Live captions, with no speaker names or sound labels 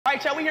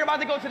right, chat, we here about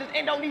to go to this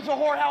Indonesia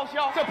whorehouse,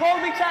 y'all.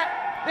 Supposedly,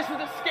 chat, this was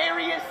the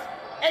scariest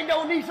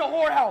Indonesia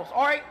whorehouse,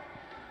 all right?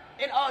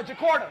 In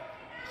Jakarta.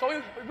 So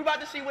we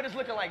about to see what it's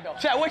looking like, though.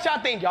 Chat, what y'all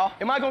think, y'all?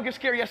 Am I gonna get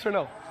scary, yes or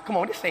no? Come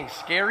on, this ain't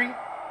scary.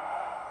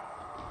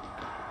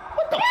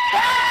 What the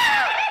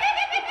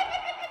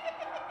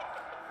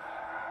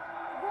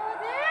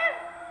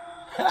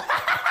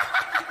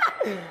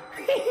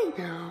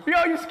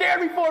Yo, you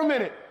scared me for a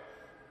minute.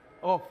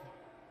 Oh,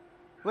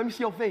 let me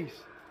see your face.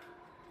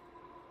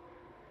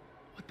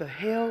 What the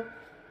hell?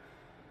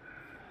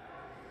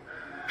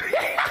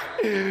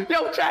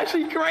 Yo, chat,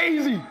 she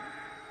crazy.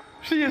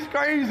 She is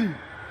crazy.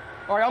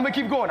 All right, I'm gonna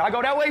keep going. I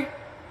go that way?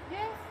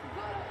 Yes,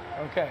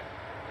 go. Okay.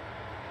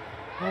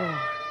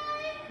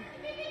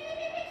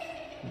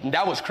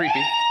 That was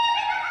creepy.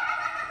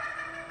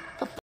 What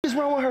the f is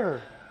wrong with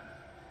her?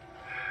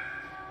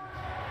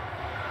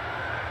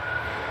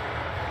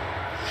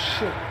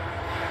 Shit.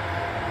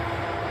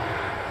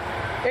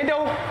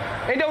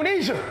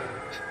 Indonesia.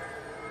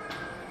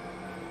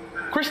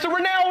 Cristiano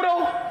Ronaldo.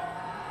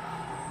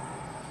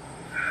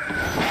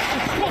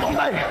 Hold on,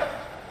 man.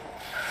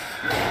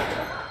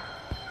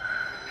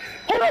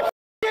 Who the f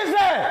is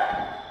that?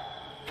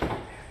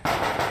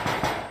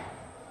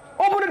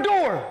 Open the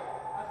door.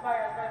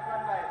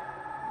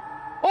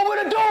 Open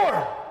the door.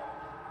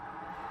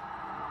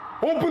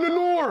 Open the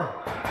door.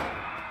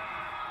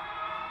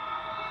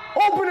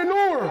 Open the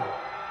door.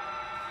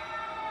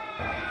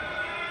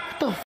 What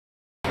the f?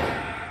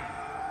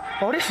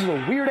 Oh, this is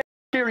a weird ass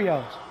scary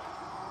house.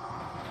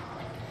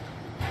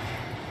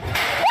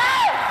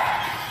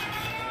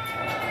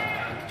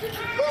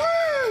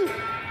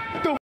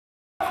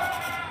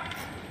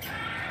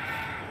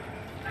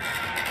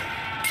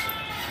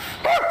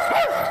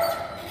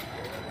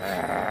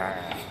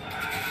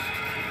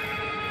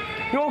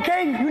 You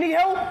okay? You need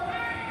help?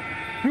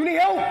 You need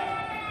help?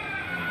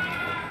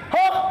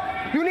 Huh?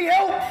 You need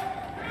help?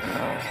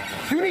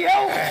 You need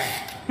help?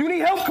 You need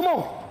help? Come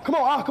on. Come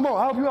on. Come on.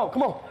 I'll help you out.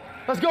 Come on.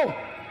 Let's go.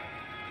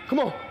 Come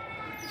on.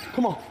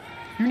 Come on.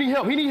 You need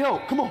help. He need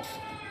help. Come on.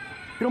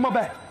 Get on my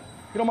back.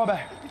 Get on my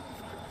back.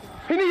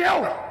 He need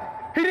help.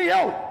 He need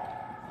help.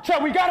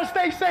 Chat, we gotta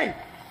stay safe.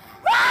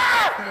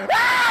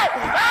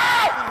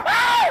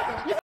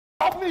 You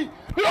off me.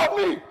 Get off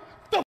me. Get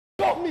the f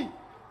off me.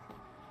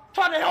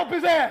 Tried to help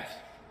his ass.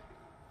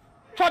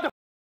 Tried to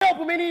help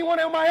him and he didn't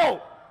want my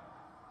help.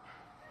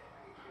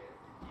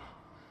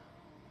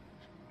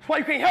 That's why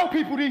you can't help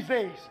people these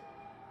days.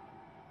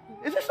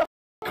 Is this a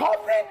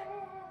coffin?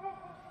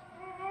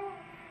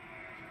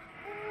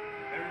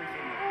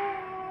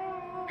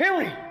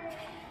 Henry.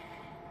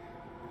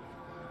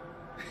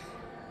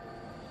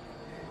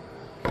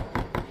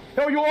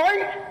 Yo, you all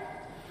right?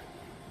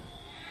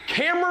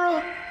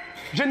 Camera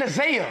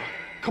Janazea.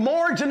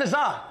 Kamor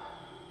Janazah.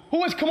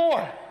 Who is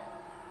Kamor?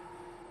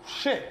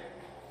 Shit.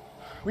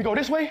 We go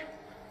this way?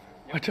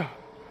 Watch out.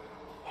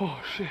 Oh,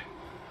 shit.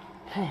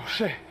 Oh,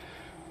 shit.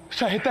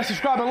 Try to hit that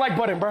subscribe and like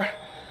button, bro.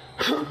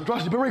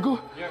 Josh, you been ready, good?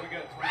 Yeah, we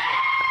good.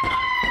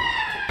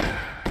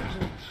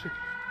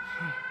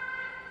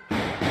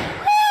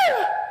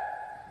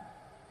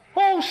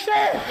 Oh,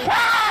 shit.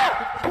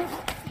 Ah!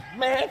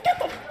 Man, get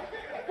the...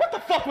 What the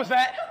fuck was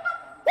that?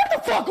 What the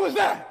fuck was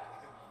that?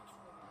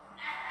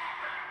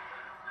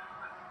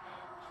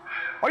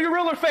 Are you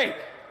real or fake?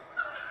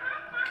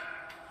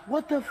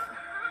 What the f...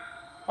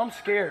 I'm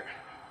scared.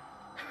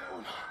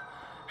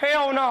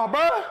 Hell no,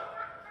 bro.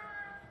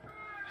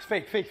 It's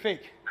fake, fake,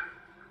 fake.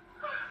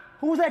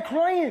 Who was that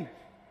crying?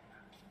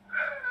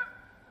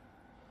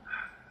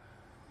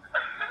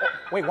 Oh,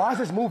 wait, why is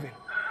this moving?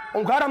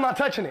 Oh God, I'm not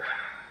touching it.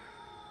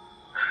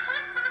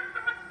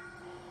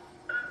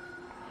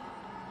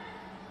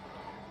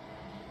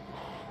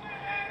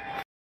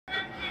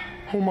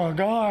 Oh my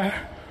God.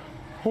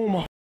 Oh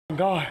my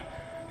God.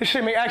 This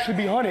shit may actually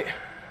be haunted.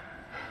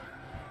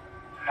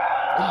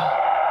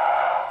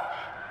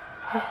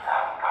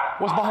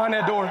 What's behind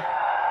that door?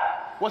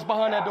 What's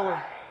behind that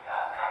door?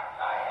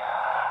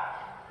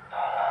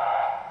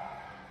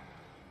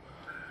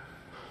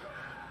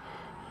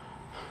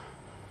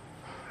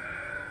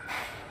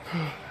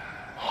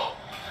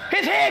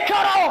 His head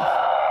cut off!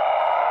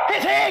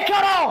 His head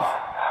cut off!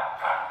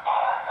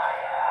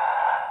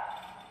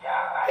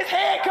 His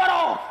head cut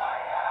off!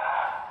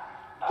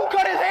 Who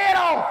cut his head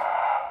off?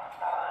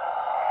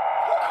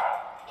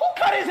 Who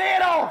cut his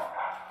head off?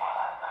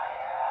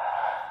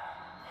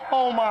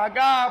 Oh my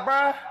God,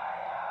 bruh.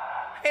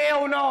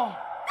 Hell no.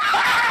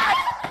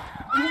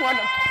 You want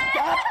to...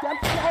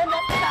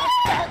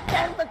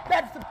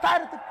 That's the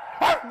fight of the...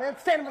 Man,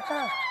 stand in the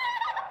time.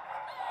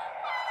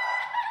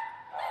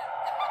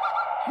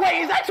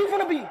 Wait, is that you from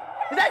the beat?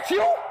 Is that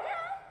you?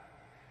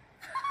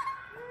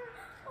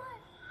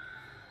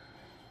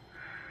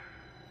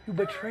 You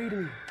betrayed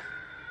me.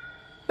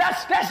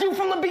 That's you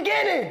from the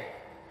beginning.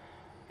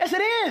 Yes,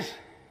 it is.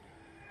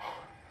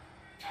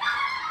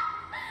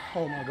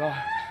 Oh my God,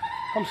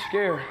 I'm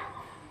scared.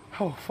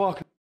 Oh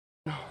fuck.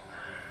 No.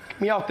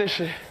 Get me out this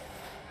shit.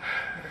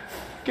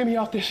 Get me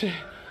out this shit.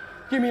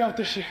 Get me out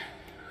this shit.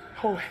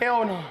 Oh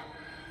hell no.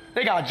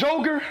 They got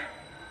Joker.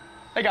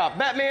 They got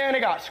Batman. They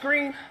got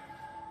Scream.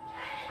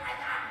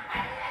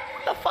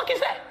 What the fuck is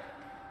that?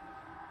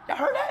 Y'all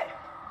heard that?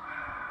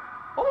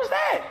 What was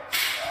that?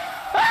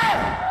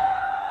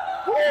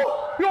 Ah!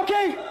 Ooh, you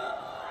okay?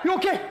 You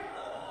okay?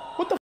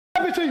 What the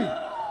happened to you?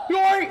 You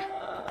all right?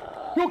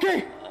 You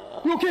okay?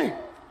 You okay?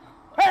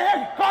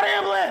 Hey, call the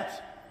ambulance!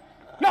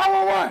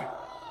 911!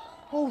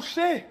 Oh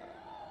shit!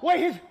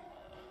 Wait,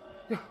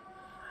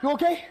 you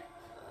okay?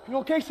 You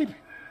okay? Sit down.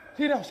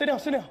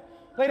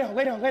 Lay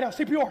down.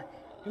 CPR.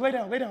 You lay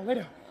down.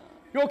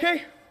 You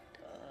okay?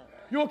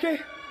 You okay?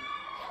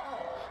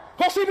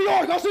 Call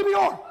CPR.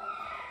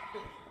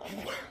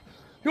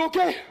 You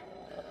okay?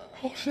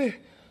 Oh shit.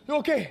 You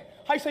okay?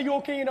 How you say you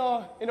okay in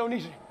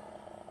Indonesia?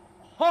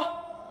 Huh?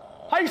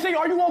 How you say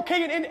are you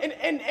okay in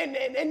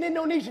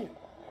Indonesian?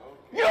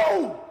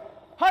 You!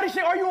 How do you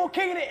say are you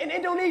okay in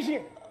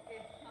Indonesian?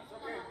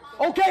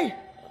 Okay.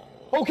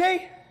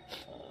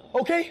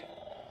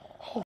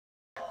 Oh,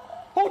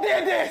 who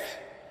did this?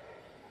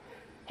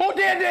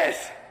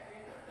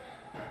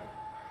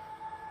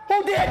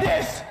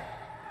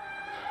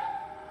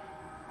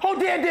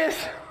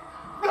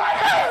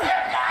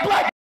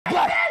 Black.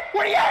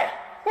 Where he at?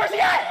 Where's he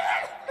at?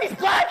 He's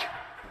black.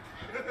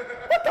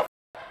 What the?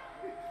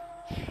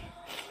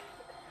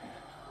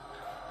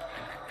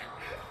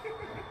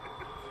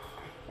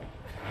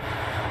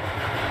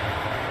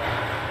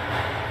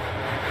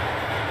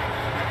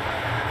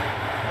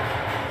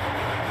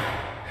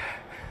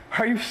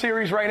 Are you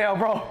serious right now,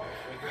 bro?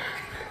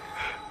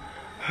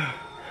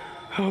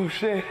 Oh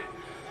shit.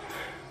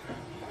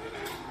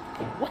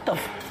 What the?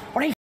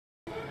 Are they?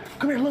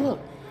 Come here, look.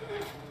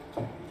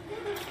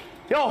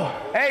 Yo,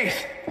 hey,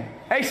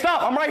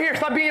 stop! I'm right here.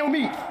 Stop being with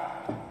me.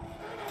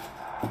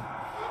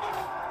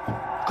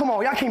 Come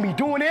on, y'all can't be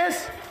doing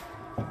this.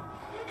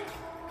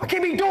 I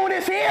can't be doing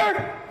this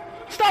here.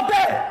 Stop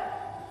that!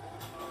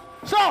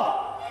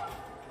 Stop!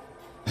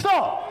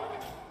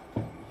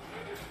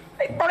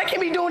 Hey, bro, they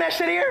can't be doing that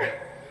shit here.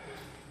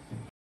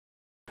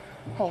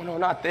 Oh no,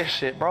 not this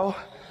shit, bro.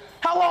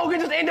 How long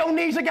is this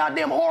Indonesia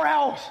goddamn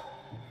whorehouse?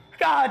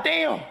 God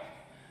damn.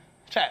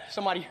 Chat,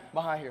 somebody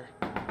behind here.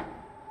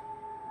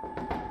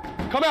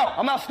 Come out,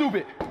 I'm not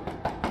stupid.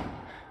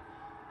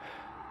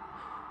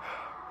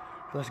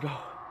 Let's go.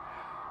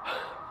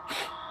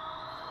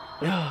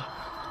 Yeah,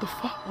 what the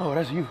fuck? Oh,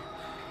 that's you.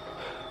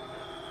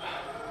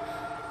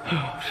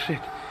 Oh,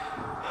 shit.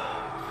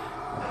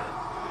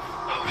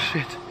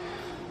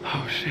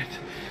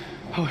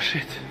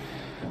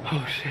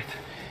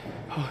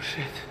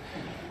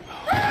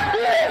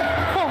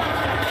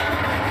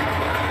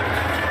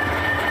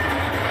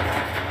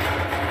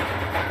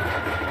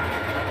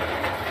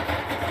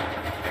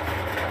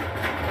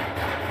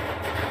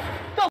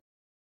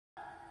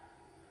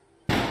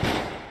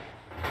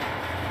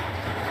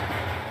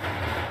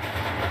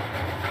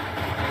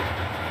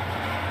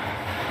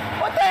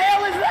 What the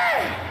hell is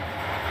that?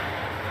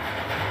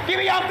 Get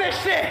me out this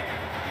shit!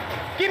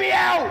 Get me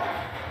out!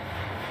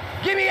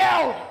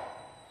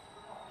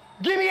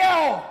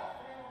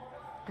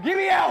 Yo, you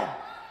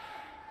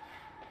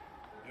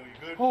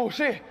good? Oh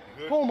shit!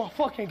 Oh my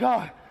fucking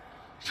God!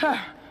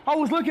 I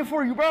was looking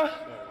for you, bro.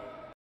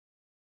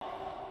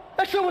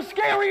 That shit was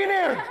scary in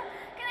there.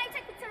 Can I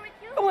take a picture with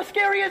you? It was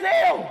scary as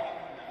hell.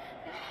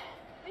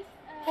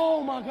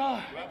 Oh my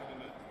God.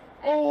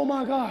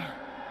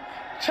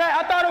 Chat,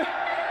 I thought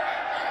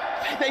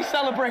they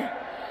celebrate.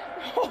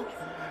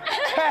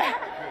 Chat,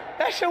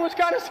 that shit was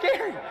kind of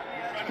scary.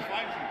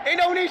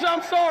 Indonesia,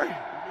 I'm sorry.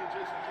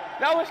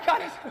 That was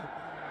kind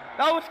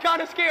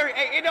of scary.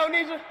 Hey,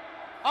 Indonesia,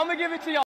 I'm gonna give it to y'all.